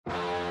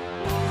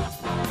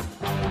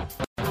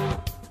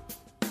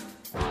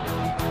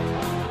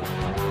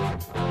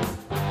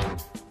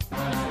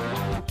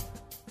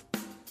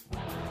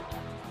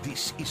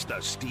is the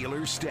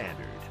Steelers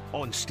Standard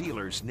on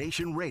Steelers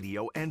Nation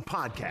Radio and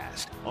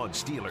podcast on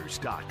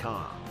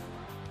Steelers.com.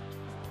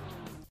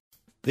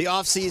 The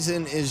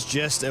offseason is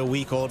just a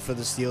week old for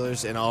the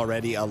Steelers and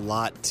already a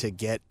lot to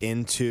get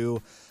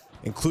into,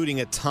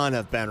 including a ton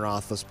of Ben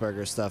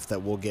Roethlisberger stuff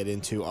that we'll get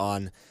into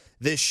on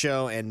this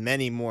show and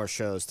many more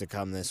shows to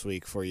come this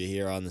week for you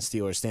here on the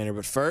Steelers Standard.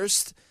 But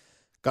first,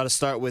 got to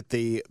start with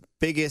the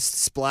biggest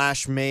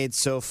splash made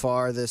so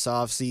far this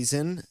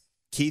offseason.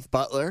 Keith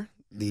Butler,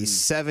 the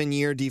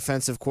 7-year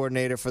defensive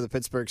coordinator for the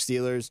Pittsburgh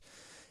Steelers.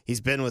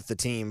 He's been with the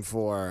team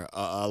for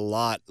a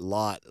lot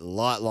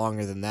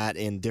longer than that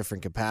in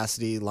different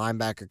capacity.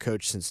 Linebacker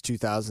coach since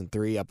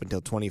 2003 up until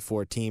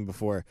 2014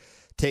 before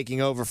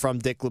taking over from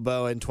Dick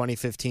LeBeau in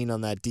 2015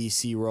 on that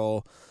DC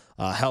role.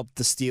 Helped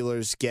the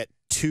Steelers get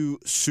 2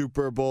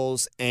 Super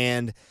Bowls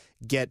and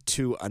get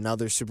to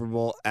another Super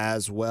Bowl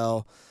as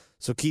well.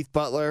 So Keith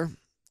Butler,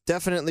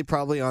 definitely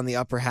probably on the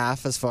upper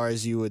half as far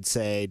as you would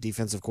say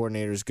defensive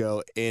coordinators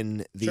go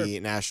in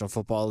the National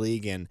Football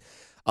League. And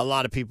a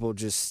lot of people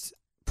just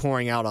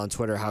pouring out on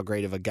Twitter how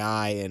great of a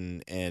guy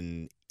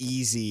and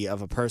easy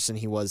of a person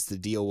he was to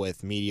deal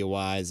with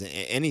media-wise,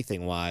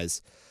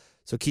 anything-wise.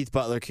 So Keith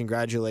Butler,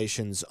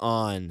 congratulations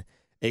on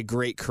a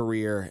great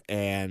career.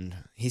 And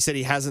he said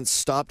he hasn't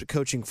stopped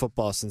coaching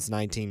football since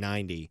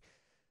 1990.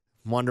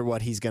 Wonder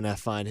what he's going to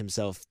find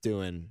himself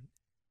doing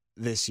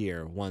this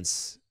year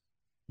once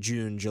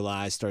June,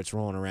 July starts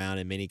rolling around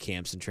and mini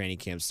camps and training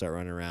camps start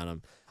running around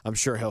him. I'm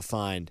sure he'll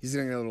find. He's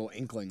getting a little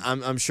inkling.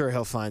 I'm sure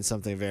he'll find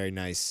something very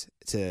nice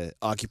to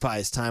occupy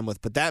his time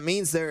with. But that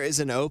means there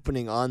is an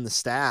opening on the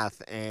staff,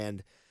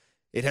 and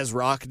it has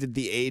rocketed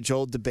the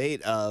age-old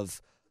debate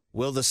of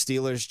will the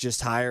Steelers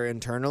just hire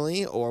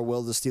internally or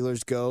will the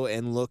Steelers go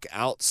and look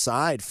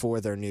outside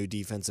for their new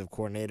defensive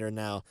coordinator?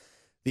 Now,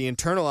 the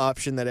internal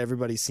option that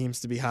everybody seems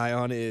to be high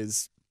on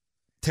is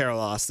Terrell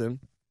Austin,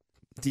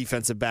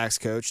 defensive backs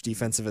coach,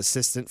 defensive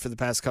assistant for the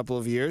past couple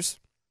of years.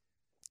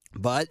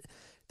 But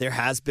there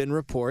has been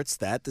reports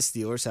that the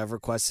Steelers have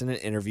requested an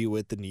interview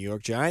with the New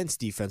York Giants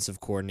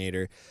defensive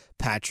coordinator,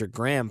 Patrick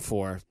Graham,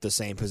 for the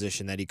same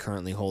position that he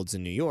currently holds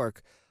in New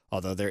York,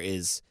 although there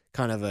is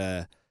kind of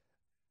a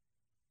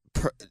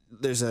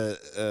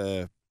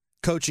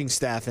coaching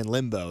staff in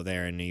limbo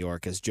there in New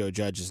York as Joe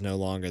Judge is no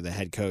longer the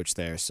head coach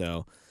there.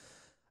 So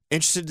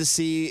interested to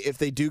see if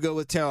they do go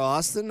with Terrell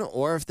Austin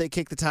or if they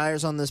kick the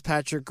tires on this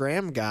Patrick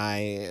Graham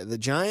guy. The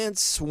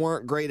Giants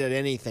weren't great at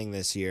anything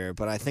this year,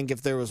 but I think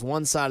if there was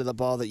one side of the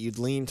ball that you'd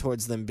lean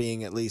towards them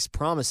being at least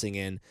promising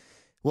in,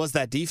 was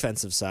that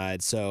defensive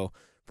side. So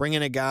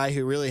bringing a guy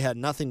who really had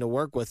nothing to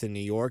work with in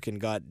New York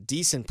and got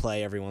decent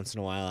play every once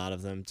in a while out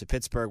of them to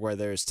Pittsburgh where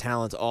there's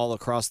talent all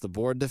across the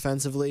board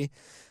defensively,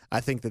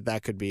 I think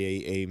that could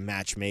be a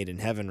match made in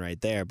heaven right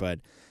there.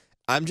 But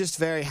I'm just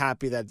very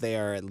happy that they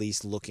are at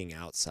least looking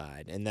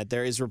outside and that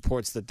there is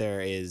reports that there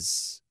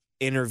is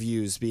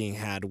interviews being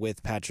had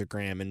with Patrick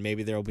Graham, and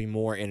maybe there will be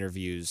more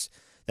interviews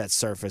that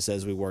surface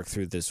as we work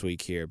through this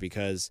week here,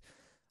 because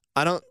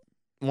I don't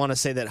want to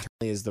say that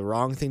is the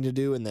wrong thing to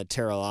do and that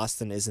Terrell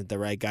Austin isn't the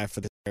right guy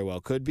for the very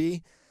well could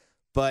be,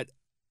 but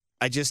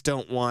I just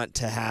don't want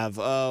to have,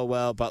 oh,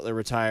 well, Butler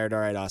retired, all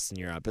right, Austin,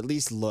 you're up. At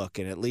least look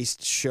and at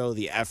least show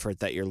the effort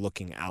that you're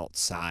looking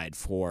outside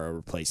for a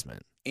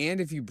replacement.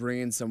 And if you bring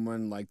in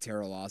someone like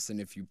Terrell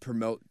Austin, if you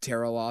promote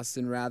Terrell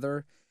Austin,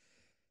 rather,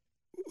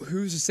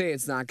 who's to say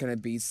it's not going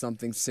to be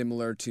something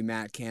similar to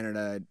Matt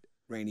Canada,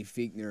 Randy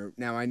Fichtner?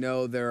 Now, I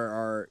know there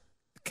are,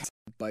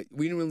 but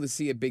we didn't really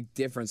see a big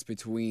difference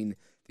between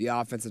the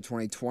offense of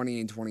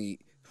 2020 and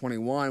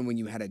 2021 when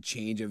you had a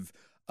change of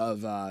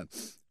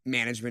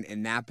management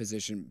in that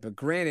position. But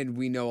granted,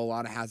 we know a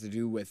lot has to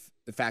do with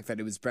the fact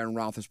that it was Ben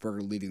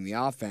Roethlisberger leading the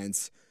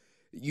offense.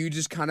 You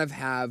just kind of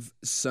have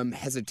some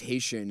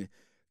hesitation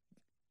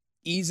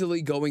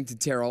easily going to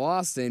Terrell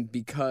Austin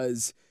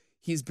because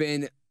he's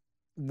been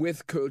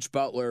with Coach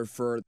Butler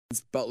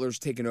since Butler's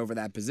taken over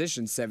that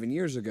position 7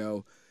 years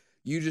ago.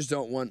 You just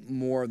don't want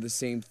more of the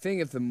same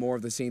thing if the more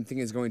of the same thing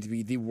is going to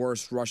be the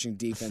worst rushing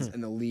defense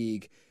in the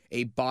league,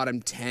 a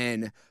bottom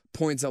 10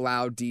 points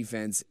allowed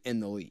defense in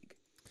the league.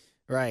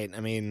 Right.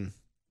 I mean,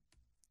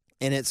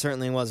 and it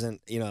certainly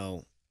wasn't,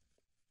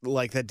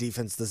 like that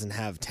defense doesn't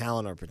have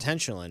talent or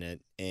potential in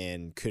it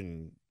and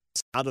couldn't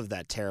out of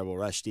that terrible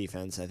rush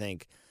defense. I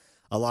think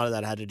a lot of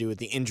that had to do with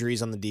the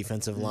injuries on the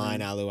defensive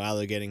line,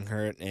 Alu getting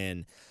hurt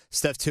and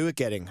Steph Tuitt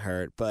getting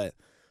hurt. But,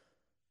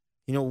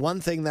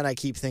 one thing that I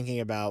keep thinking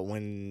about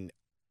when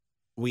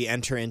we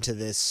enter into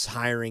this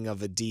hiring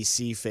of a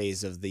DC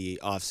phase of the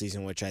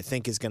offseason, which I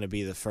think is going to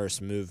be the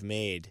first move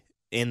made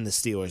in the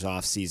Steelers'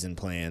 offseason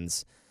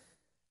plans,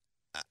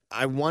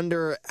 I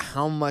wonder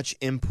how much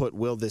input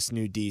will this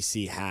new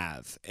DC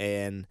have?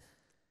 And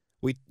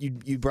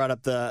you brought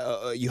up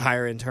the you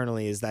hire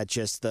internally. Is that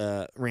just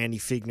the Randy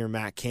Fichtner,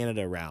 Matt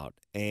Canada route?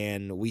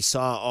 And we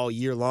saw all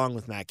year long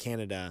with Matt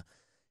Canada,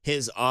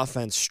 his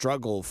offense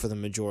struggle for the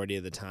majority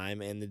of the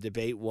time, and the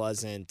debate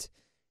wasn't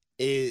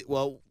it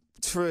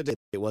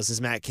was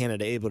is Matt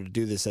Canada able to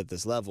do this at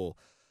this level?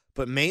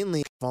 But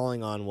mainly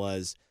falling on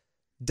was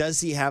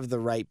does he have the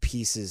right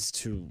pieces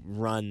to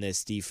run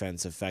this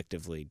defense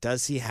effectively?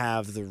 Does he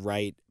have the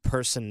right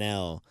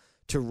personnel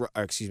to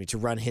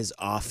run his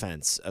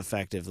offense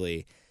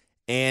effectively?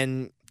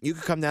 And you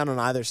could come down on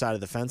either side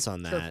of the fence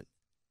on that. Sure.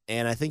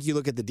 And I think you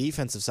look at the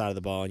defensive side of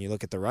the ball and you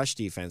look at the rush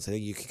defense, I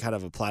think you can kind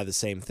of apply the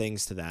same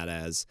things to that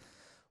as,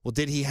 well,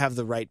 did he have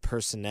the right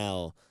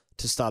personnel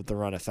to stop the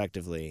run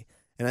effectively?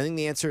 And I think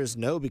the answer is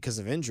no, because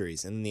of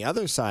injuries. And the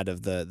other side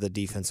of the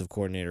defensive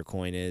coordinator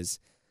coin is,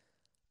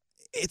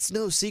 it's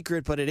no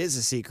secret, but it is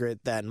a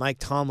secret that Mike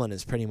Tomlin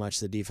is pretty much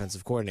the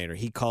defensive coordinator.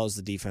 He calls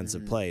the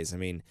defensive plays. I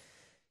mean,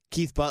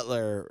 Keith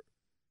Butler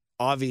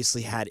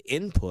obviously had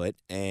input,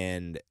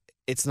 and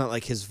it's not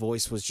like his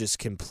voice was just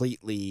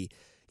completely,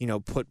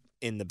 put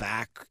in the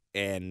back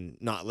and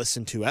not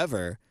listened to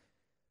ever.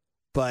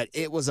 But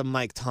it was a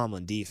Mike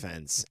Tomlin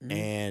defense.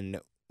 And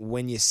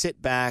when you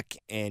sit back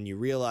and you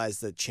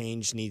realize that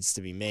change needs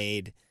to be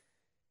made,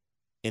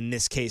 in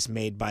this case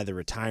made by the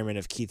retirement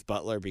of Keith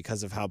Butler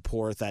because of how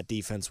poor that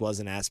defense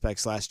was in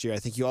aspects last year, I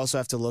think you also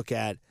have to look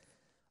at,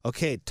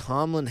 okay,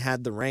 Tomlin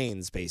had the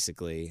reins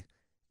basically,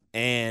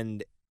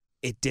 and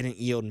it didn't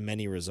yield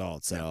many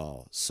results at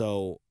all.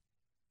 So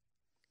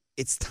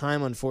it's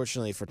time,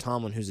 unfortunately, for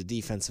Tomlin, who's a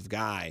defensive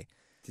guy,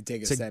 to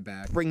take a step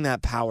back. Bring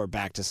that power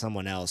back to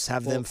someone else.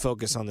 Have them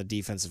focus on the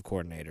defensive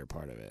coordinator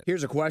part of it.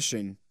 Here's a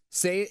question.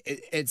 Say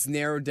it's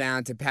narrowed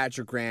down to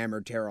Patrick Graham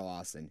or Terrell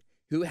Austin.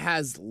 Who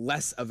has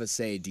less of a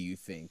say, do you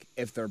think,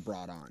 if they're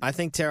brought on? I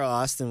think Terrell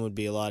Austin would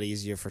be a lot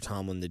easier for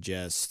Tomlin to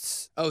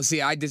just. Oh,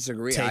 see, I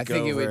disagree. I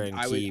think it would.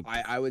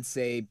 I would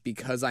say,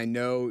 because I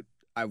know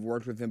I've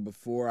worked with him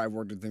before. I've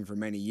worked with him for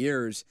many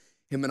years.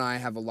 Him and I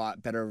have a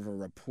lot better of a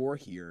rapport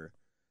here.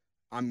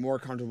 I'm more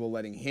comfortable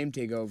letting him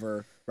take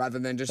over rather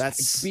than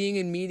just being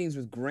in meetings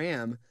with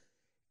Graham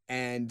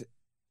and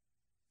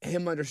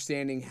him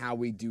understanding how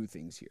we do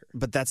things here.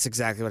 But that's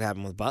exactly what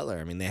happened with Butler.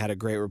 I mean, they had a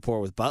great rapport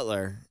with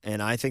Butler,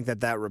 and I think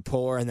that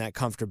rapport and that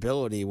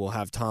comfortability will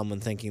have Tomlin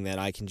thinking that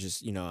I can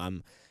just,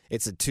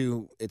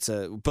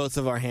 both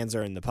of our hands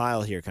are in the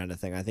pile here kind of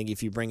thing. I think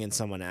if you bring in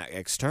someone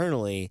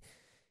externally,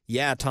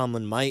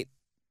 Tomlin might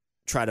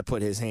try to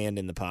put his hand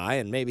in the pie,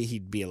 and maybe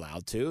he'd be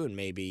allowed to, and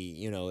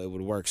maybe, it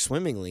would work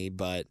swimmingly,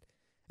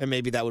 and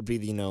maybe that would be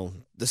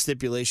the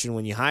stipulation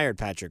when you hired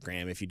Patrick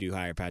Graham, if you do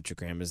hire Patrick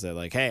Graham, is that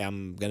like, hey,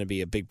 I'm going to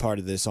be a big part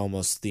of this,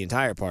 almost the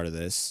entire part of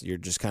this. You're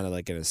just kind of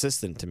like an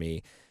assistant to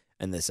me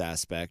in this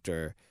aspect.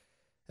 Or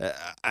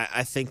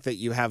I think that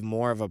you have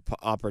more of an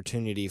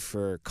opportunity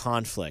for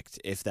conflict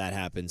if that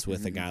happens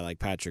with a guy like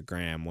Patrick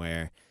Graham,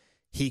 where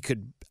he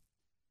could,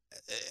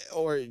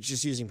 or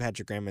just using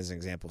Patrick Graham as an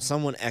example,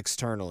 someone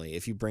externally,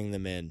 if you bring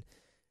them in,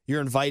 you're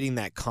inviting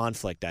that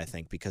conflict, I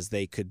think, because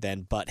they could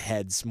then butt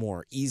heads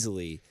more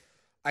easily.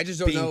 I just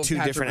don't know if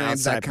Patrick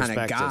Graham's that kind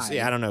of guy.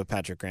 Yeah, I don't know if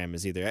Patrick Graham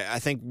is either. I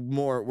think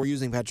we're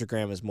using Patrick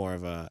Graham as more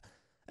of an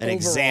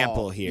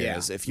example here.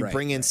 Yeah, if you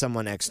bring in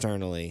someone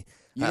externally,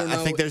 I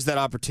think there's that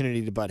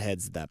opportunity to butt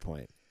heads at that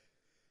point.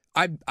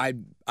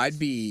 I'd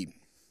be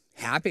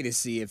happy to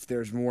see if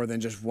there's more than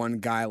just one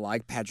guy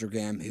like Patrick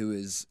Graham who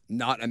is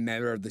not a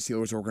member of the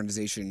Steelers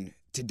organization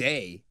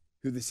today,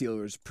 who the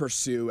Steelers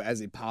pursue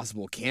as a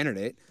possible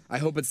candidate. I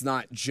hope it's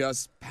not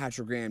just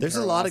Patrick Graham. There's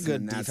a lot of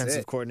good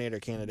defensive coordinator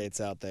candidates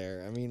out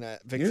there. I mean,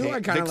 Vic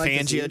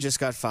Fangio just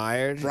got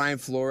fired. Brian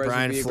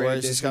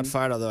Flores just got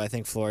fired, although I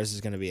think Flores is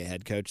going to be a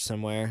head coach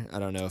somewhere. I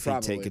don't know if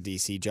he'd take a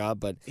DC job,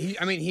 but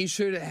he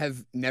should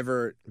have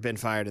never been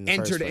fired in the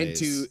first place. Entered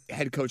into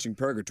head coaching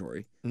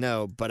purgatory.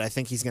 No, but I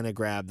think he's going to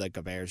grab like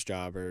a Bears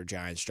job or a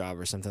Giants job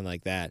or something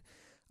like that.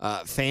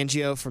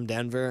 Fangio from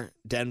Denver.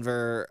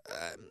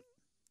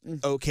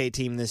 Okay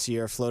team this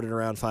year, floated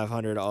around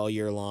 500 all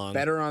year long.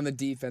 Better on the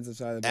defensive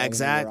side of the ball.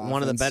 Exact,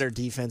 one of the better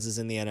defenses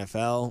in the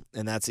NFL,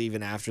 and that's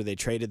even after they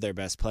traded their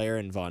best player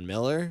in Von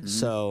Miller. Mm-hmm.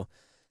 So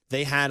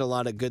they had a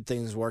lot of good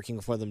things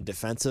working for them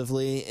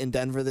defensively in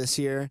Denver this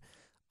year.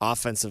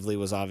 Offensively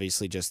was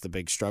obviously just the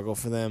big struggle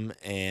for them,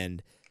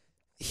 and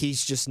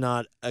he's just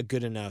not a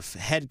good enough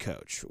head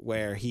coach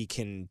where he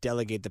can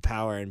delegate the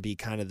power and be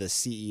kind of the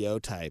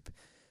CEO type.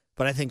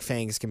 But I think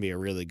Fangs can be a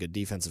really good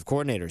defensive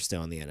coordinator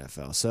still in the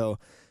NFL. So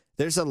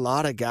there's a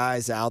lot of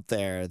guys out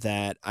there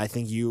that I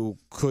think you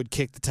could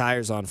kick the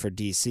tires on for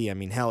DC. I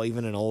mean, hell,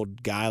 even an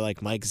old guy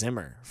like Mike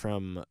Zimmer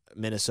from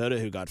Minnesota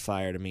who got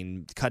fired, I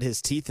mean, cut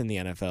his teeth in the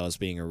NFL as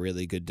being a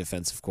really good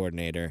defensive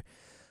coordinator.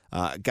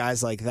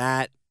 Guys like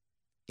that,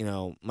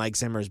 Mike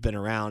Zimmer's been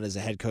around as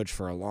a head coach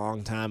for a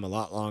long time, a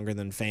lot longer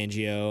than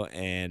Fangio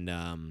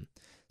and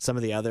some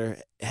of the other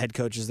head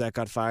coaches that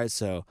got fired.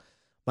 So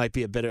might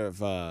be a bit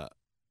of a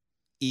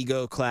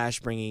ego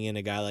clash bringing in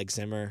a guy like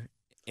Zimmer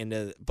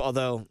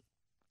although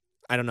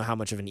I don't know how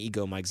much of an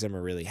ego Mike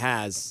Zimmer really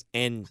has.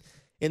 And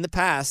in the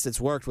past, it's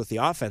worked with the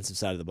offensive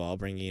side of the ball,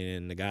 bringing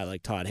in a guy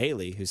like Todd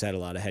Haley, who's had a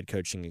lot of head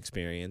coaching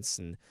experience.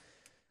 And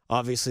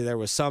obviously there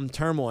was some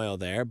turmoil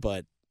there,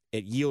 but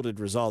it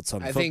yielded results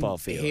on the football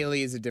field. I think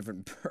Haley is a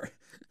different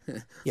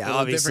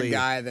obviously different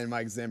guy than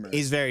Mike Zimmer.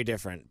 He's very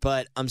different.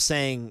 But I'm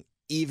saying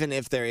even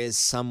if there is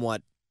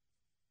somewhat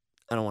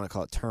I don't want to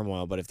call it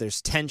turmoil, but if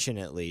there's tension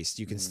at least,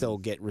 you can still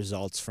get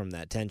results from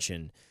that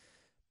tension.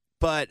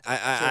 But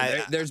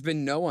there's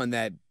been no one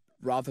that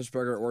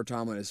Roethlisberger or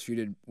Tomlin has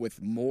feuded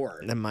with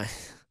more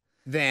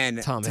than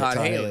Todd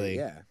Haley.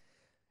 Yeah.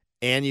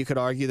 And you could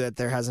argue that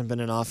there hasn't been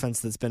an offense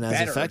that's been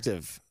as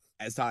effective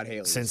as Todd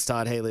Haley since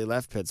Todd Haley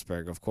left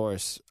Pittsburgh. Of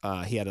course,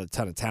 he had a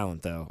ton of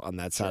talent though on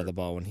that side of the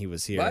ball when he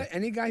was here. But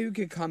any guy who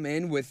could come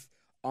in with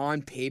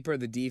on paper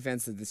the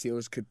defense that the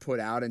Steelers could put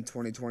out in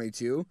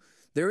 2022,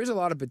 there is a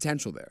lot of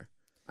potential there.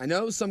 I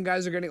know some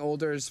guys are getting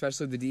older,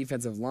 especially the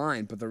defensive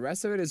line, but the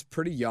rest of it is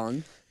pretty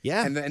young.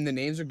 Yeah, and the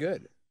names are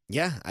good.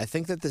 Yeah, I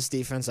think that this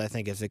defense,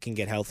 if it can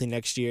get healthy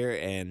next year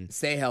and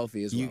stay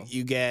healthy as well,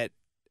 you get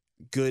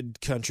good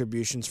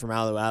contributions from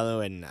Alu,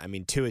 and I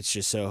mean, Tuitt's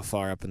just so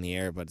far up in the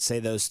air, but say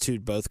those two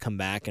both come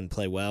back and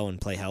play well and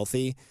play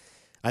healthy,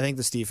 I think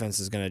this defense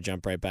is going to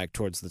jump right back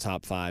towards the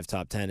top 5,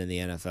 top 10 in the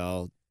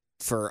NFL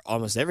for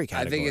almost every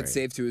category. I think it's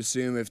safe to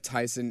assume if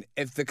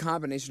the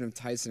combination of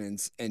Tyson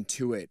and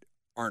Tuitt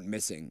aren't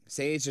missing,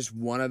 say it's just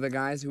one of the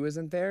guys who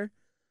isn't there,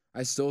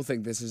 I still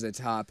think this is a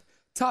top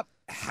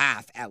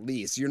half at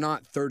least. You're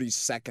not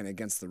 32nd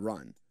against the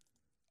run.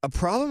 A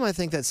problem I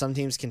think that some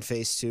teams can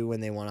face too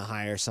when they want to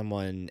hire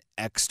someone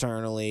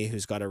externally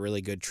who's got a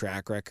really good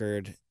track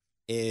record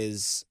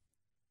is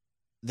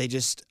they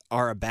just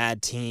are a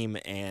bad team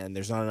and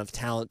there's not enough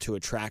talent to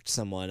attract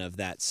someone of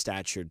that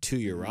stature to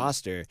your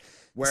roster.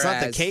 Whereas it's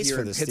not the case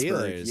for the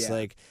Steelers. Yeah.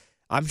 Like,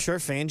 I'm sure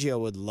Fangio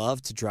would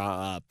love to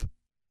draw up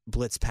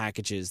blitz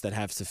packages that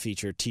have to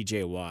feature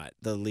T.J. Watt,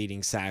 the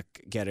leading sack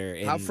getter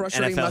in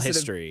NFL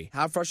history.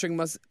 How frustrating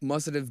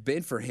must it have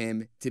been for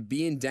him to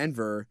be in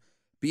Denver,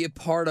 be a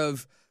part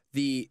of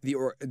the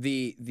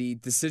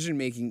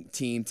decision-making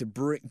team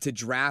to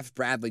draft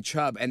Bradley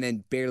Chubb and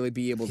then barely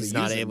be able to use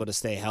him? He's not able to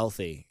stay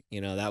healthy.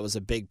 That was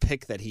a big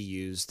pick that he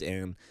used,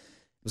 and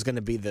it was going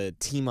to be the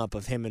team-up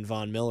of him and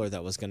Von Miller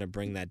that was going to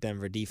bring that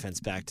Denver defense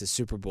back to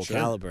Super Bowl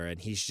caliber, and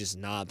he's just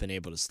not been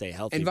able to stay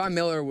healthy. And Von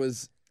Miller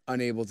was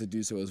unable to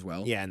do so as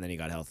well. Yeah, and then he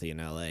got healthy in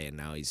L.A., and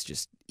now he's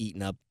just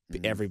eating up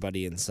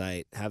everybody in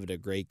sight, having a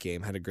great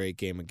game. Had a great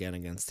game again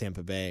against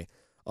Tampa Bay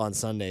on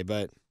Sunday,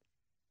 but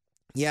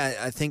yeah,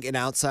 I think an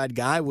outside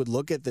guy would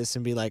look at this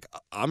and be like,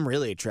 I'm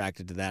really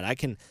attracted to that. I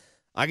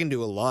can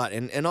do a lot.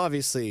 And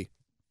obviously,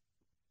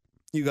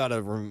 you got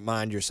to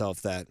remind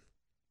yourself that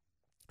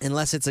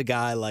unless it's a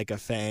guy like a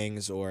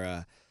Fangs or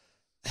a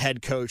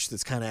head coach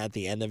that's kind of at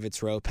the end of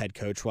its rope, head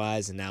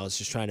coach-wise, and now is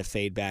just trying to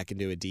fade back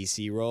into a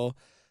DC role,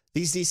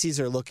 these DCs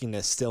are looking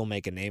to still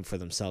make a name for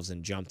themselves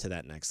and jump to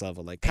that next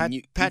level. Like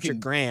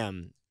Patrick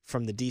Graham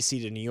from the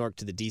DC to New York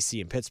to the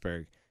DC in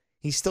Pittsburgh,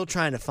 he's still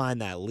trying to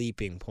find that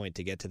leaping point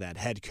to get to that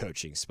head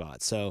coaching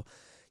spot. So,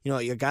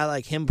 a guy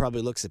like him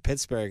probably looks at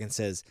Pittsburgh and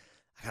says,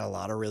 I got a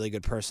lot of really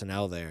good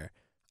personnel there.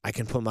 I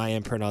can put my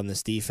imprint on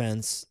this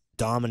defense,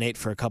 dominate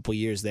for a couple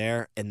years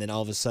there, and then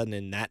all of a sudden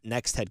in that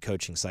next head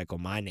coaching cycle,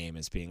 my name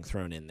is being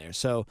thrown in there.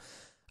 So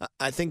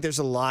I think there's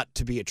a lot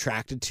to be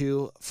attracted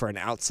to for an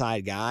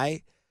outside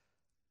guy,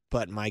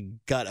 but my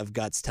gut of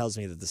guts tells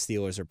me that the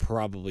Steelers are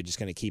probably just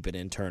going to keep it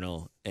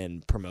internal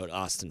and promote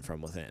Austin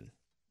from within.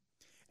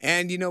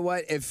 And you know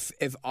what? If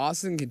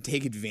Austin can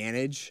take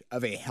advantage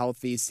of a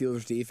healthy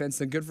Steelers defense,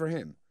 then good for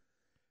him.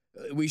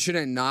 We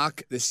shouldn't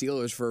knock the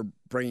Steelers for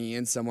bringing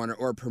in someone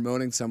or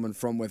promoting someone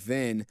from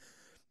within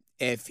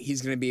if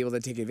he's going to be able to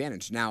take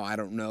advantage. Now, I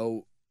don't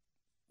know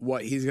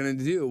what he's going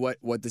to do,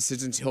 what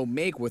decisions he'll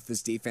make with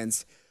this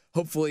defense.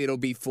 Hopefully it'll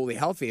be fully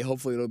healthy.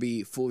 Hopefully it'll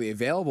be fully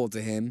available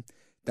to him.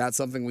 That's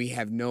something we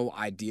have no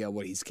idea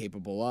what he's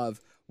capable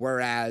of.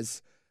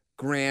 Whereas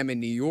Graham in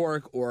New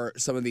York or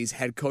some of these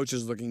head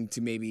coaches looking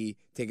to maybe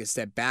take a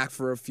step back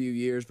for a few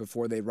years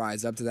before they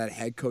rise up to that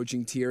head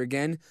coaching tier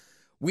again,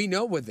 we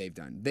know what they've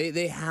done.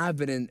 They have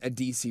been in a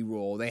DC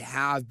role. They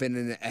have been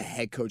in a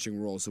head coaching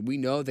role. So we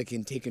know they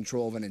can take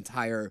control of an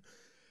entire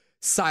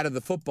side of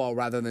the football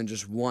rather than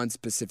just one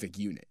specific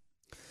unit.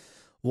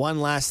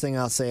 One last thing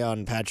I'll say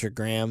on Patrick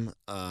Graham.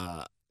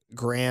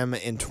 Graham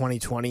in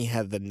 2020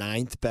 had the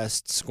 9th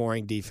best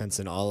scoring defense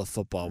in all of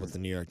football with the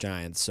New York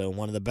Giants. So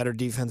one of the better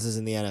defenses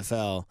in the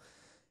NFL,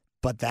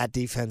 but that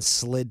defense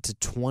slid to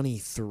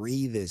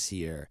 23 this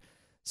year.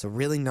 So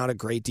really not a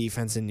great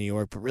defense in New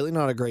York, but really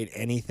not a great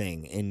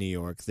anything in New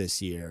York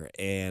this year.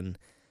 And,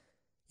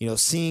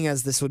 seeing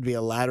as this would be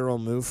a lateral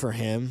move for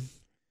him,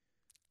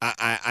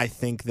 I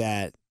think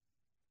that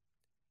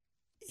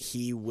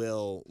he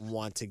will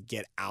want to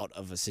get out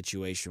of a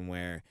situation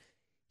where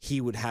he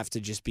would have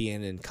to just be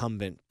an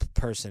incumbent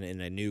person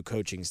in a new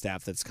coaching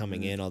staff that's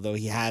coming in, although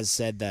he has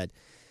said that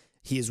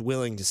he is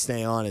willing to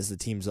stay on as the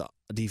team's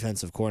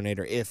defensive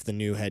coordinator if the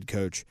new head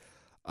coach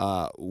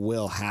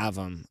will have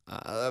him.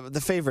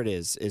 The favorite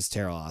is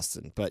Terrell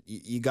Austin, but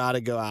you got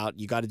to go out.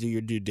 You got to do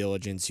your due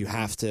diligence. You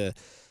have to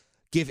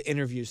give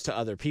interviews to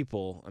other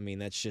people. I mean,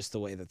 that's just the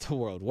way that the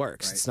world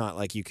works. Right. It's not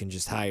like you can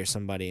just hire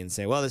somebody and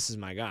say, well, this is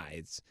my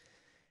guy.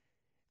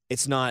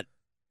 It's not,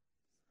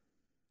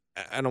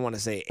 I don't want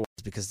to say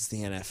because it's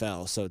the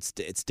NFL, so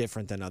it's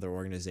different than other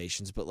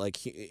organizations. But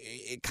like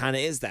it kind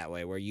of is that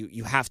way, where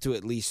you have to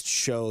at least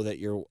show that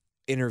you're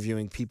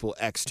interviewing people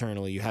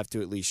externally. You have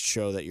to at least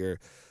show that you're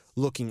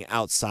looking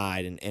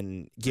outside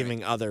and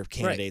giving other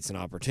candidates an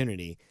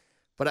opportunity.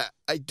 But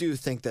I do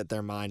think that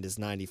their mind is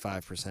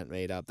 95%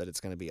 made up that it's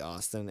going to be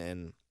Austin.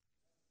 And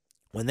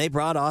when they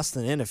brought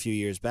Austin in a few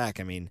years back,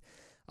 I mean,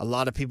 a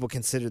lot of people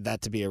considered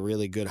that to be a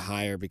really good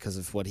hire because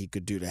of what he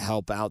could do to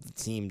help out the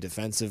team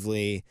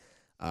defensively,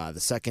 the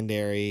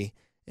secondary.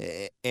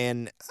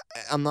 And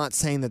I'm not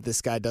saying that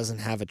this guy doesn't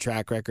have a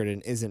track record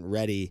and isn't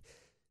ready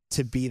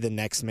to be the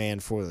next man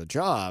for the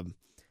job.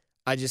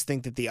 I just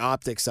think that the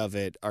optics of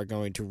it are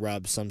going to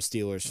rub some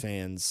Steelers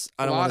fans.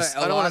 I don't want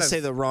to say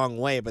the wrong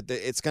way, but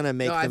it's going to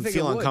make them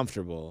feel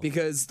uncomfortable.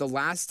 Because the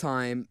last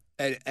time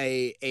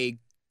a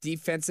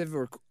defensive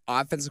or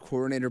offensive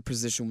coordinator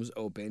position was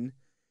open,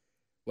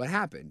 what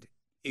happened?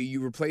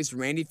 You replaced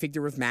Randy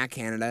Fichtner with Matt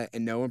Canada,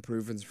 and no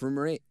improvements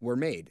were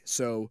made.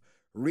 So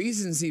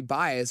recency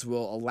bias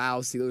will allow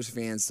Steelers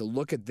fans to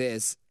look at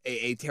this,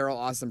 a Teryl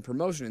Austin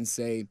promotion, and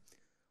say,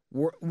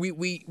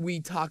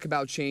 we talk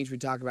about change,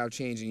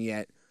 and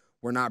yet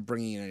we're not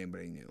bringing in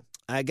anybody new.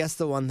 I guess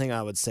the one thing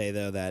I would say,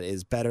 though, that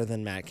is better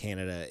than Matt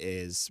Canada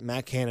is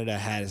Matt Canada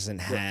hasn't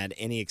had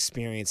any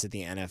experience at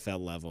the NFL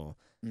level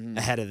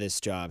ahead of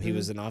this job. He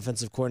was an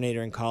offensive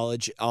coordinator in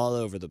college all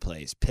over the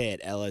place.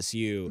 Pitt,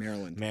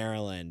 LSU,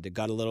 Maryland.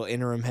 Got a little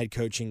interim head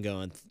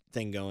coaching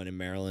thing going in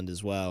Maryland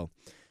as well.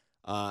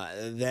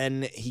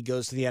 Then he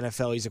goes to the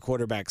NFL. He's a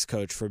quarterback's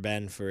coach for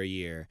Ben for a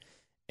year.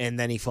 And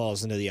then he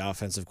falls into the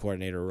offensive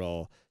coordinator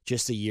role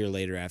just a year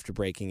later after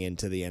breaking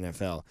into the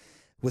NFL.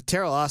 With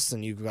Teryl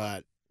Austin, you've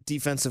got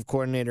defensive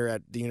coordinator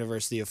at the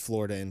University of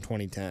Florida in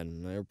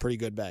 2010. They were pretty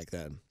good back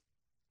then.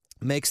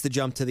 Makes the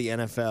jump to the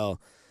NFL.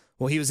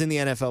 Well, he was in the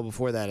NFL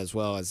before that as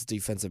well as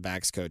defensive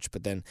backs coach,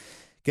 but then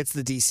gets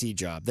the DC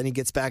job. Then he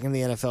gets back in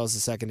the NFL as the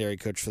secondary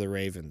coach for the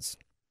Ravens.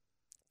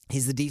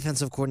 He's the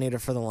defensive coordinator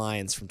for the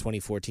Lions from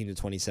 2014 to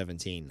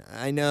 2017.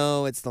 I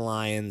know it's the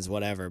Lions,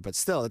 whatever, but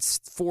still, it's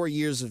 4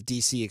 years of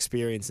DC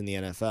experience in the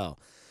NFL.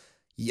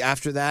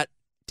 After that,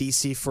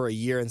 DC for a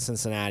year in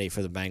Cincinnati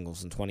for the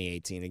Bengals in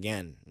 2018.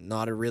 Again,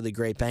 not a really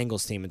great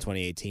Bengals team in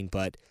 2018,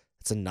 but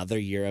it's another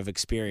year of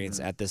experience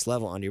at this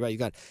level under your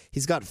belt.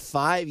 He's got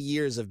 5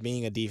 years of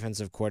being a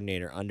defensive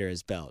coordinator under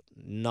his belt.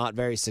 Not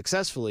very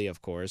successfully,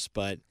 of course,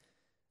 but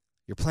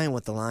you're playing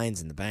with the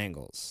Lions and the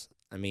Bengals.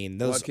 I mean,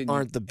 those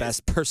aren't the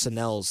best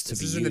personnels to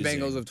be using. This isn't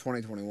the Bengals of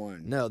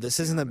 2021. No, this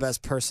isn't the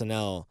best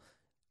personnel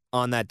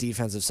on that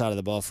defensive side of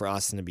the ball for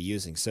Austin to be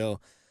using. So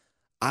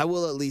I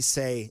will at least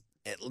say,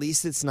 at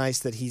least it's nice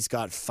that he's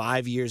got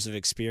 5 years of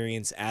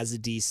experience as a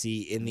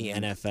DC in the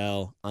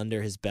NFL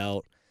under his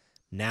belt.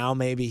 Now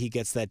maybe he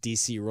gets that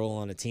DC role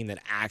on a team that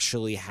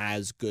actually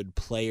has good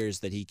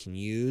players that he can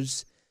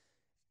use,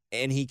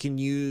 and he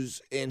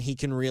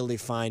can really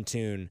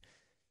fine-tune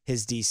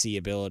his DC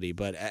ability.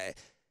 But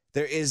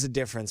there is a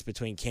difference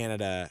between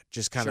Canada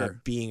just kind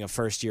of being a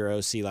first-year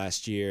OC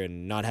last year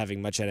and not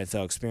having much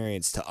NFL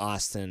experience to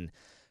Austin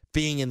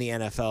being in the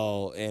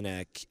NFL in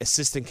an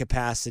assistant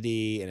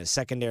capacity, in a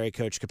secondary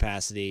coach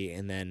capacity,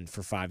 and then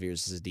for 5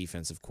 years as a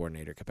defensive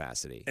coordinator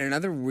capacity. And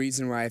another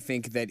reason why I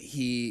think that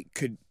he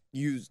could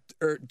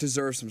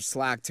deserve some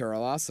slack, Teryl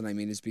Austin, I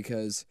mean, is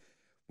because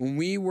when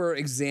we were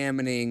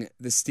examining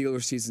the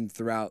Steelers season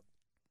throughout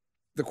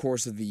the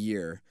course of the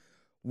year,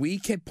 we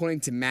kept pointing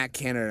to Matt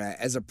Canada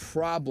as a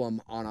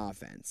problem on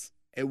offense.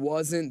 It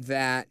wasn't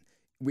that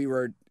we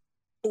were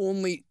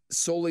only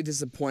solely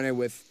disappointed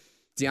with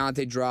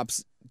Deontay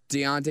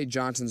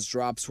Johnson's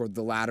drops toward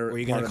the latter. Were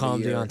you going to call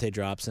him Deontay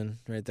Dropson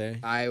right there?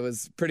 I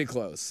was pretty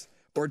close.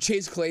 Or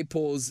Chase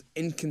Claypool's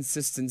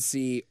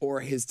inconsistency or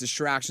his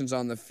distractions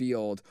on the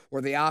field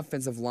or the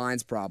offensive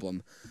line's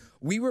problem.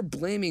 We were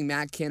blaming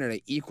Matt Canada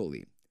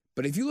equally.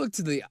 But if you look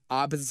to the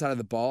opposite side of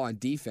the ball on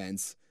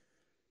defense,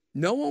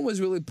 no one was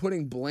really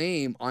putting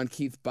blame on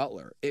Keith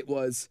Butler. It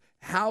was,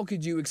 how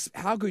could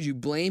you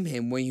blame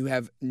him when you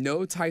have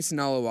no Tyson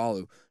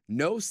Alualu,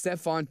 no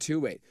Stephon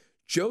Tuitt,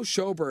 Joe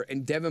Schobert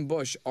and Devin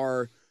Bush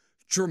are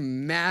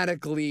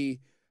dramatically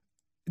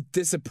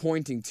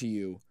disappointing to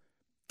you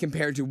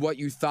compared to what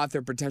you thought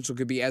their potential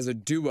could be as a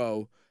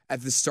duo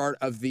at the start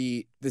of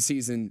the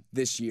season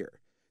this year.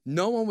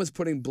 No one was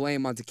putting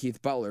blame onto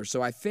Keith Butler.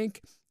 So I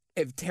think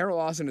if Teryl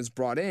Austin is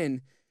brought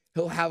in,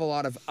 he'll have a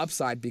lot of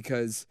upside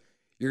because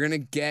you're going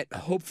to get,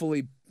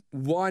 hopefully,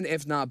 one,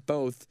 if not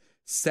both,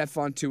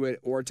 Stephon Tuitt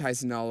or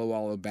Tyson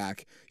Alualu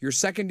back. Your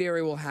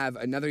secondary will have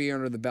another year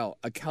under the belt.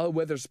 Ahkello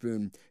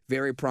Witherspoon,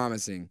 very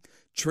promising.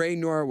 Trey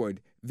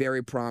Norwood,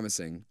 very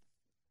promising.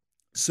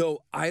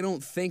 So I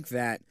don't think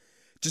that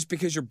just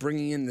because you're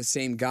bringing in the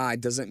same guy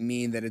doesn't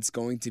mean that it's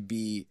going to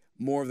be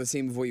more of the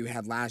same of what you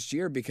had last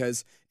year,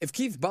 because if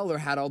Keith Butler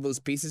had all those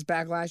pieces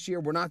back last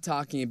year, we're not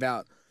talking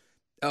about,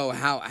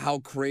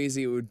 how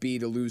crazy it would be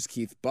to lose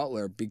Keith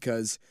Butler,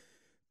 because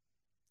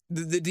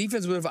the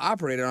defense would have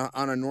operated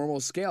on a normal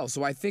scale.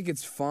 So I think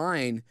it's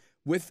fine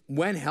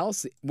when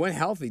healthy,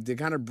 to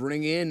kind of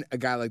bring in a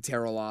guy like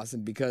Terrell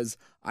Austin, because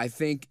I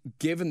think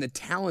given the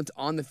talent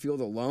on the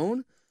field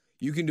alone,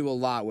 you can do a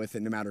lot with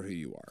it no matter who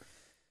you are.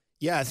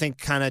 Yeah, I think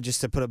kind of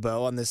just to put a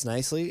bow on this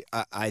nicely,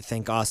 I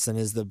think Austin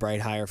is the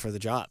bright hire for the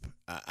job.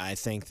 I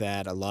think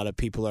that a lot of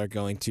people are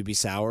going to be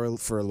sour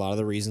for a lot of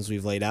the reasons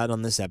we've laid out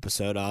on this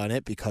episode on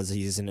it because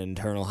he's an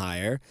internal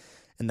hire,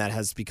 and that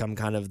has become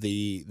kind of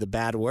the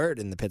bad word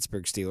in the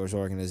Pittsburgh Steelers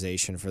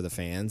organization for the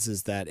fans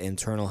is that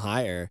internal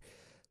hire.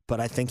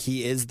 But I think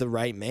he is the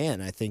right man.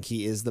 I think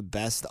he is the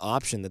best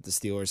option that the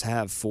Steelers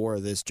have for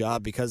this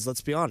job because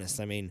let's be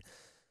honest, I mean,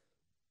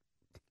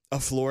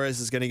 a Flores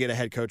is going to get a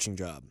head coaching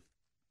job.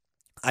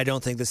 I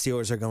don't think the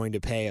Steelers are going to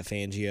pay a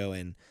Fangio,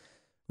 and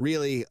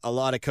really a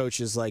lot of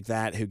coaches like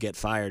that who get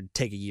fired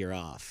take a year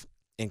off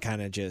and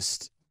kind of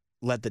just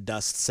let the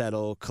dust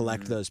settle,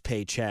 collect those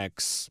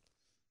paychecks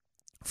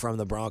from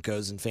the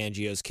Broncos in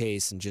Fangio's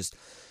case, and just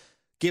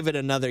give it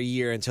another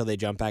year until they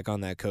jump back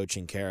on that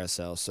coaching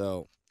carousel.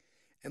 So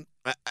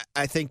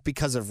I think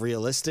because of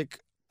realistic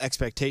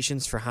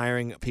expectations for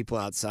hiring people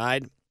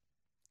outside,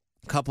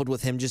 coupled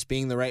with him just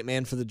being the right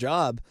man for the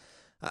job,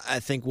 I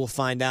think we'll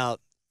find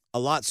out a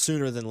lot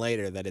sooner than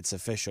later that it's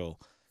official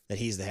that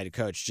he's the head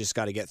coach. Just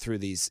got to get through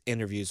these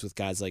interviews with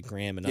guys like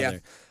Graham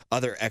and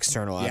other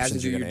external options. You have to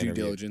do you're your due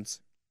interview. diligence.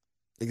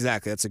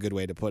 Exactly. That's a good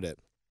way to put it.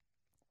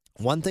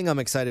 One thing I'm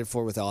excited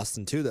for with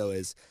Austin, too, though,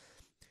 is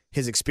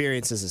his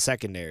experience as a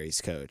secondaries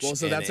coach. Well,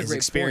 so that's a his great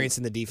experience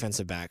point. in the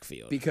defensive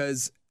backfield.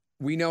 Because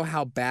we know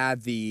how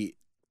bad the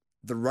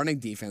running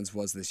defense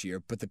was this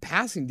year, but the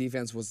passing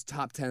defense was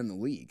top 10 in the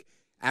league,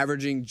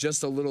 averaging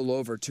just a little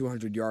over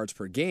 200 yards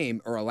per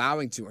game or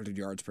allowing 200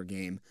 yards per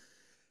game.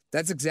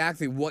 That's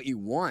exactly what you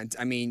want.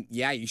 I mean,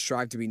 yeah, you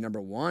strive to be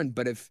number one,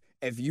 but if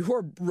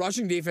your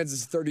rushing defense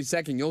is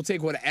 32nd, you'll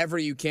take whatever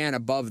you can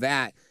above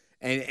that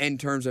and in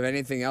terms of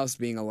anything else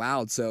being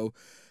allowed. So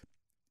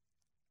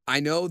I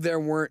know there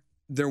weren't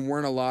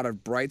a lot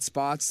of bright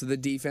spots to the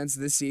defense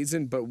this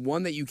season, but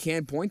one that you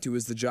can point to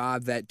is the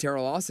job that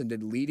Terrell Austin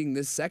did leading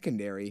this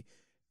secondary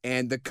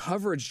and the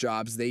coverage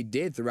jobs they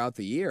did throughout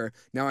the year.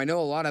 Now, I know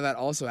a lot of that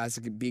also has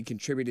to be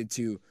contributed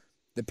to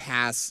the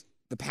pass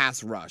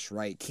rush,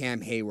 right?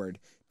 Cam Hayward,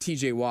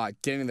 TJ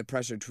Watt getting the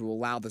pressure to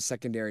allow the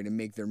secondary to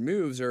make their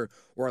moves or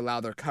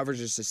allow their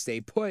coverages to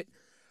stay put.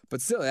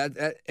 But still,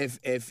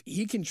 if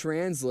he can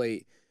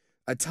translate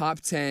a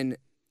top 10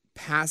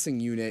 passing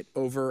unit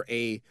over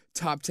a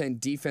top 10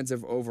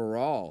 defensive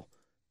overall,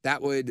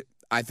 that would,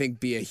 I think,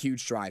 be a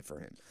huge stride for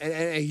him. And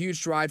a huge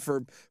stride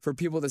for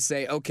people to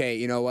say, okay,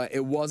 you know what,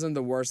 it wasn't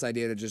the worst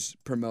idea to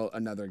just promote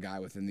another guy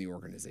within the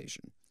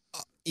organization.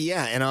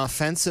 Yeah, and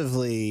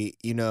offensively,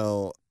 you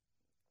know,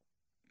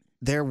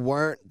 there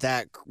weren't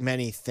that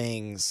many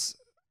things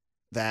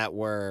that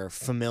were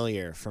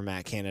familiar for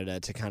Matt Canada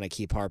to kind of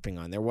keep harping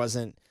on. There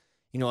wasn't,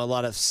 you know, a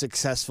lot of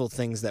successful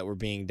things that were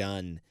being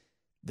done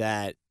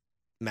that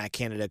Matt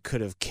Canada could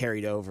have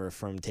carried over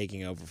from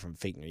taking over from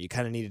Fichtner. You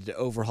kind of needed to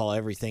overhaul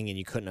everything, and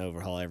you couldn't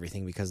overhaul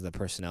everything because of the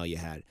personnel you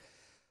had.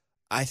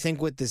 I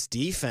think with this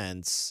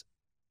defense,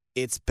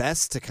 it's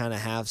best to kind of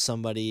have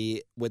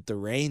somebody with the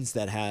reins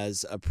that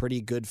has a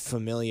pretty good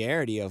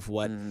familiarity of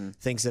what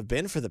things have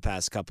been for the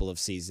past couple of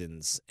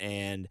seasons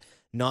and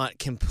not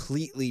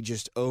completely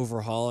just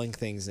overhauling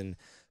things and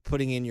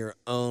putting in your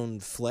own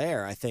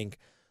flair. I think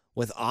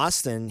with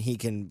Austin, he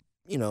can,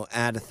 you know,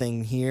 add a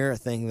thing here, a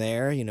thing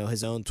there, you know,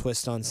 his own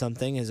twist on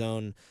something, his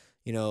own,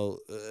 you know,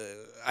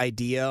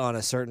 idea on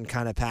a certain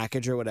kind of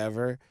package or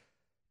whatever,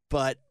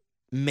 but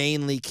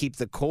mainly keep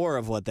the core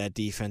of what that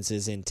defense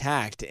is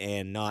intact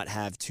and not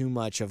have too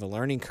much of a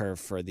learning curve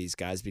for these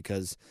guys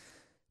because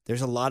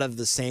there's a lot of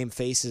the same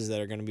faces that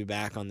are going to be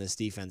back on this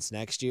defense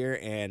next year.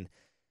 And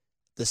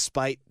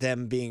despite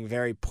them being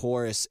very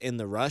porous in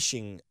the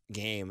rushing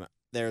game,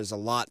 there's a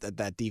lot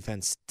that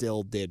defense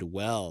still did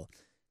well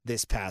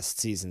this past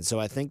season. So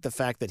I think the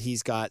fact that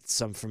he's got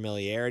some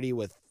familiarity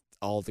with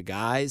all the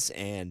guys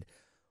and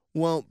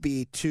won't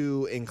be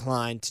too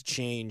inclined to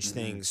change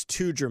things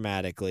too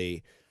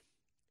dramatically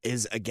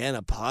is, again,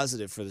 a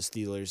positive for the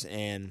Steelers.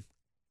 And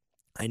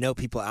I know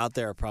people out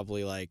there are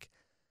probably like,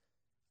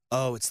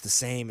 oh, it's the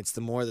same. It's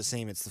the more the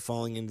same. It's the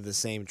falling into the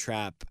same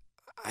trap.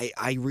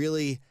 I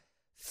really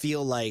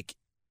feel like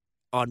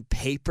on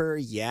paper,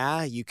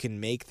 yeah, you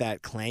can make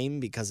that claim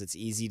because it's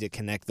easy to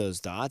connect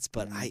those dots.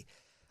 But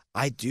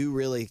I do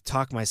really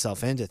talk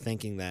myself into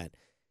thinking that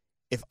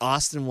if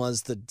Austin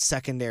was the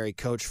secondary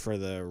coach for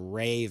the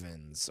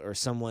Ravens or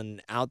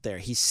someone out there,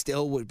 he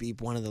still would be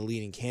one of the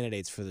leading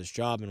candidates for this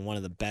job and one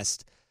of the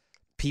best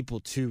people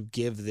to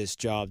give this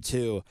job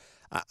to.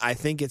 I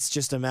think it's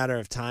just a matter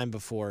of time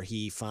before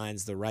he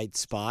finds the right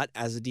spot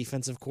as a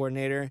defensive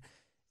coordinator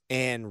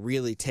and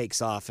really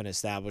takes off and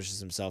establishes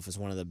himself as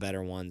one of the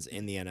better ones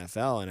in the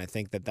NFL. And I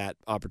think that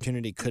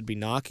opportunity could be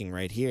knocking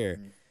right here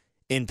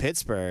in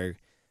Pittsburgh.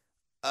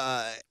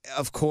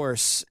 Of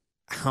course,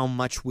 how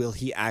much will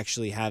he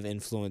actually have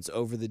influence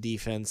over the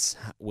defense?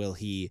 Will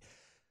he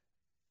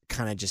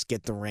kind of just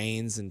get the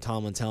reins and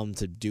Tomlin tell him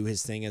to do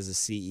his thing as a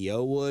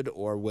CEO would?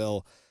 Or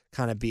will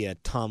kind of be a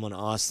Tom and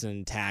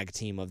Austin tag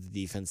team of the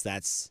defense.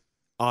 That's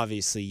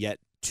obviously yet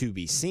to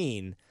be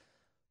seen,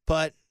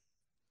 but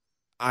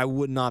I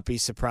would not be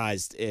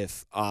surprised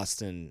if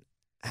Austin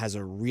has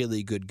a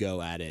really good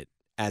go at it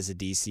as a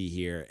DC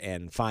here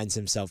and finds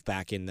himself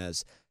back in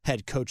those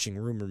head coaching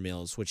rumor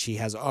mills, which he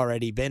has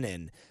already been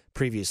in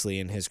previously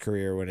in his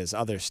career when his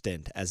other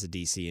stint as a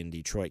DC in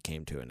Detroit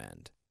came to an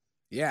end.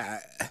 Yeah,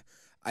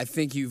 I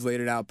think you've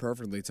laid it out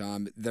perfectly,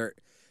 Tom.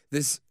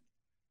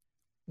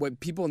 What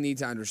people need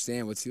to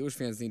understand, what Steelers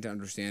fans need to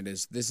understand,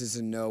 is this is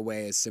in no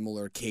way a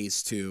similar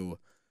case to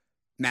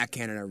Matt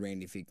Canada,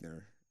 Randy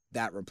Fichtner,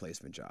 that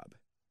replacement job.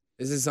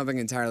 This is something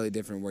entirely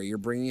different where you're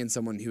bringing in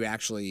someone who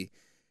actually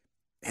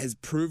has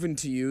proven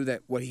to you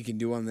that what he can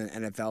do on the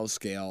NFL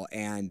scale,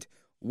 and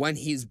when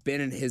he's been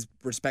in his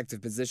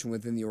respective position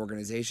within the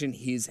organization,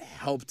 he's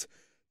helped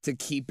to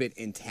keep it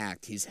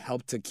intact. He's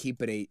helped to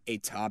keep it a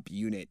top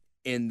unit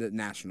in the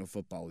National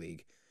Football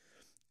League.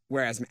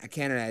 Whereas Matt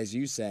Canada, as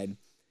you said,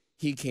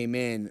 he came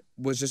in,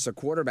 was just a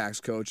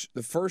quarterback's coach.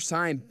 The first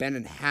time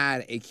Bennett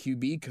had a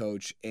QB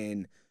coach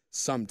in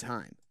some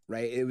time,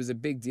 right? It was a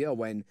big deal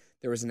when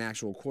there was an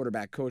actual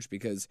quarterback coach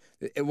because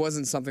it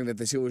wasn't something that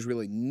the Steelers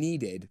really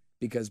needed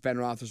because Ben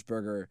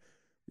Roethlisberger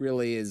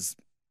really is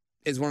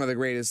one of the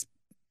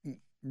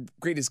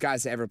greatest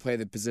guys to ever play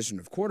the position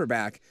of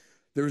quarterback.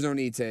 There was no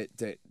need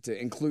to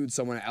include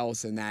someone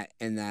else in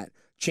that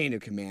chain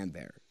of command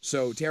there.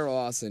 So Teryl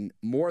Austin,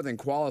 more than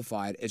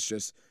qualified, it's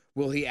just,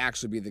 will he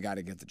actually be the guy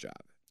to get the job?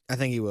 I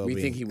think he will be.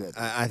 We think he will be.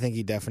 I think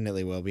he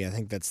definitely will be. I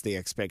think that's the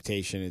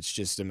expectation. It's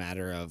just a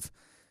matter of,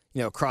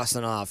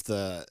 crossing off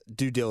the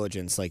due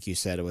diligence, like you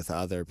said, with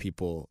other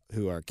people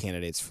who are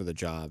candidates for the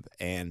job.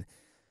 And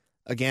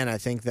again, I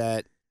think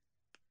that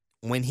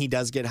when he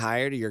does get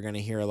hired, you're going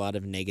to hear a lot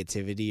of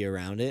negativity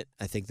around it.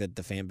 I think that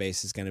the fan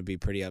base is going to be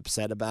pretty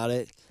upset about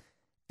it.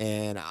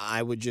 And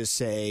I would just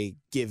say,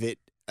 give it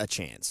a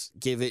chance.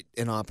 Give it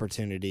an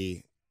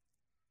opportunity.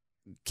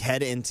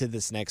 Head into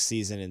this next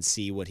season and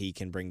see what he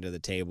can bring to the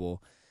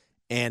table.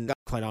 And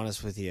quite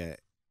honest with you,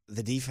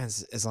 the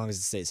defense, as long as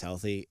it stays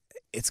healthy,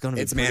 it's going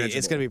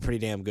to be pretty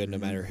damn good no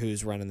matter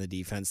who's running the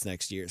defense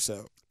next year.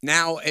 So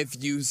now,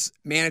 if you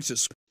manage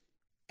to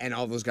and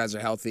all those guys are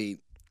healthy,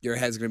 your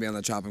head's going to be on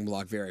the chopping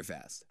block very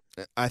fast.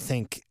 I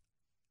think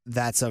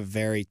that's a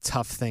very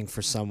tough thing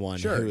for someone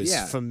who is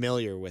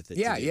familiar with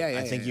it.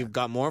 I think you've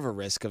got more of a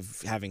risk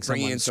of having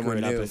someone screw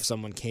it up if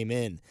someone came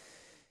in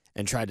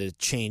and tried to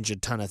change a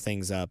ton of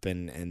things up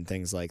and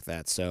things like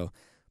that. So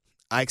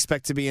I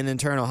expect to be an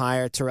internal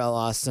hire. Teryl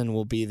Austin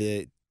will be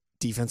the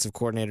defensive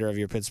coordinator of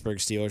your Pittsburgh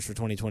Steelers for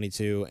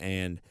 2022,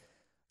 and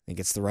I think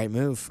it's the right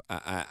move.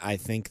 I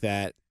think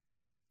that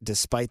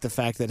despite the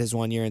fact that his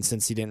 1 year in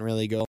Cincy didn't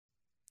really go,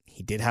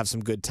 he did have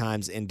some good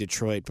times in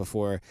Detroit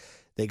before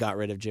they got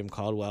rid of Jim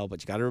Caldwell.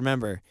 But you got to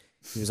remember,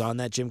 he was on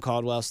that Jim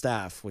Caldwell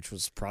staff, which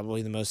was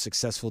probably the most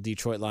successful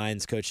Detroit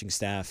Lions coaching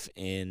staff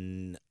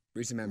in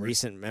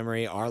recent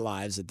memory, our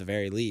lives at the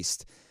very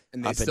least.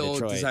 And they still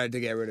decided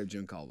to get rid of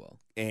Jim Caldwell.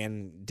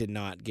 And did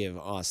not give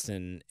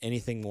Austin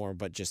anything more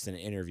but just an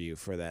interview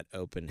for that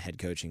open head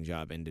coaching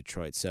job in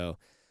Detroit. So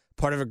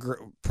part of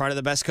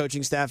the best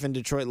coaching staff in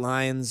Detroit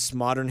Lions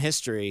modern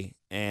history,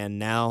 and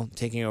now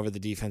taking over the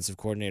defensive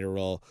coordinator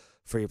role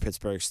for your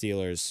Pittsburgh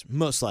Steelers,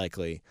 most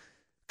likely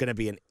going to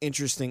be an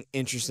interesting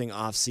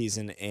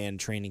offseason and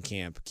training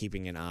camp,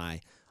 keeping an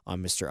eye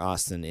on Mr.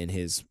 Austin in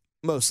his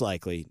most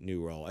likely new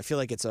role. I feel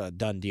like it's a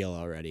done deal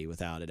already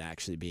without it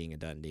actually being a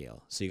done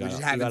deal. So you got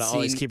to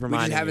always keep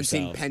reminding yourself. We just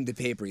haven't seen pen to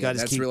paper yet.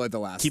 That's really the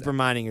last Keep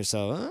reminding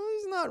yourself,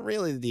 he's not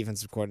really the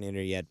defensive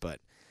coordinator yet,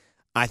 but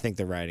I think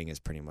the writing is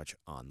pretty much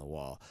on the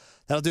wall.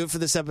 That'll do it for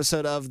this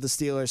episode of the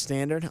Steelers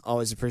Standard.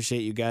 Always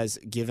appreciate you guys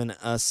giving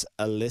us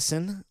a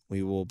listen.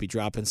 We will be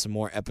dropping some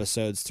more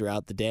episodes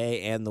throughout the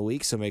day and the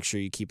week, so make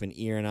sure you keep an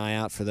ear and eye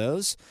out for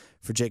those.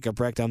 For Jacob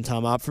Recht, I'm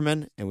Tom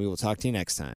Opferman, and we will talk to you next time.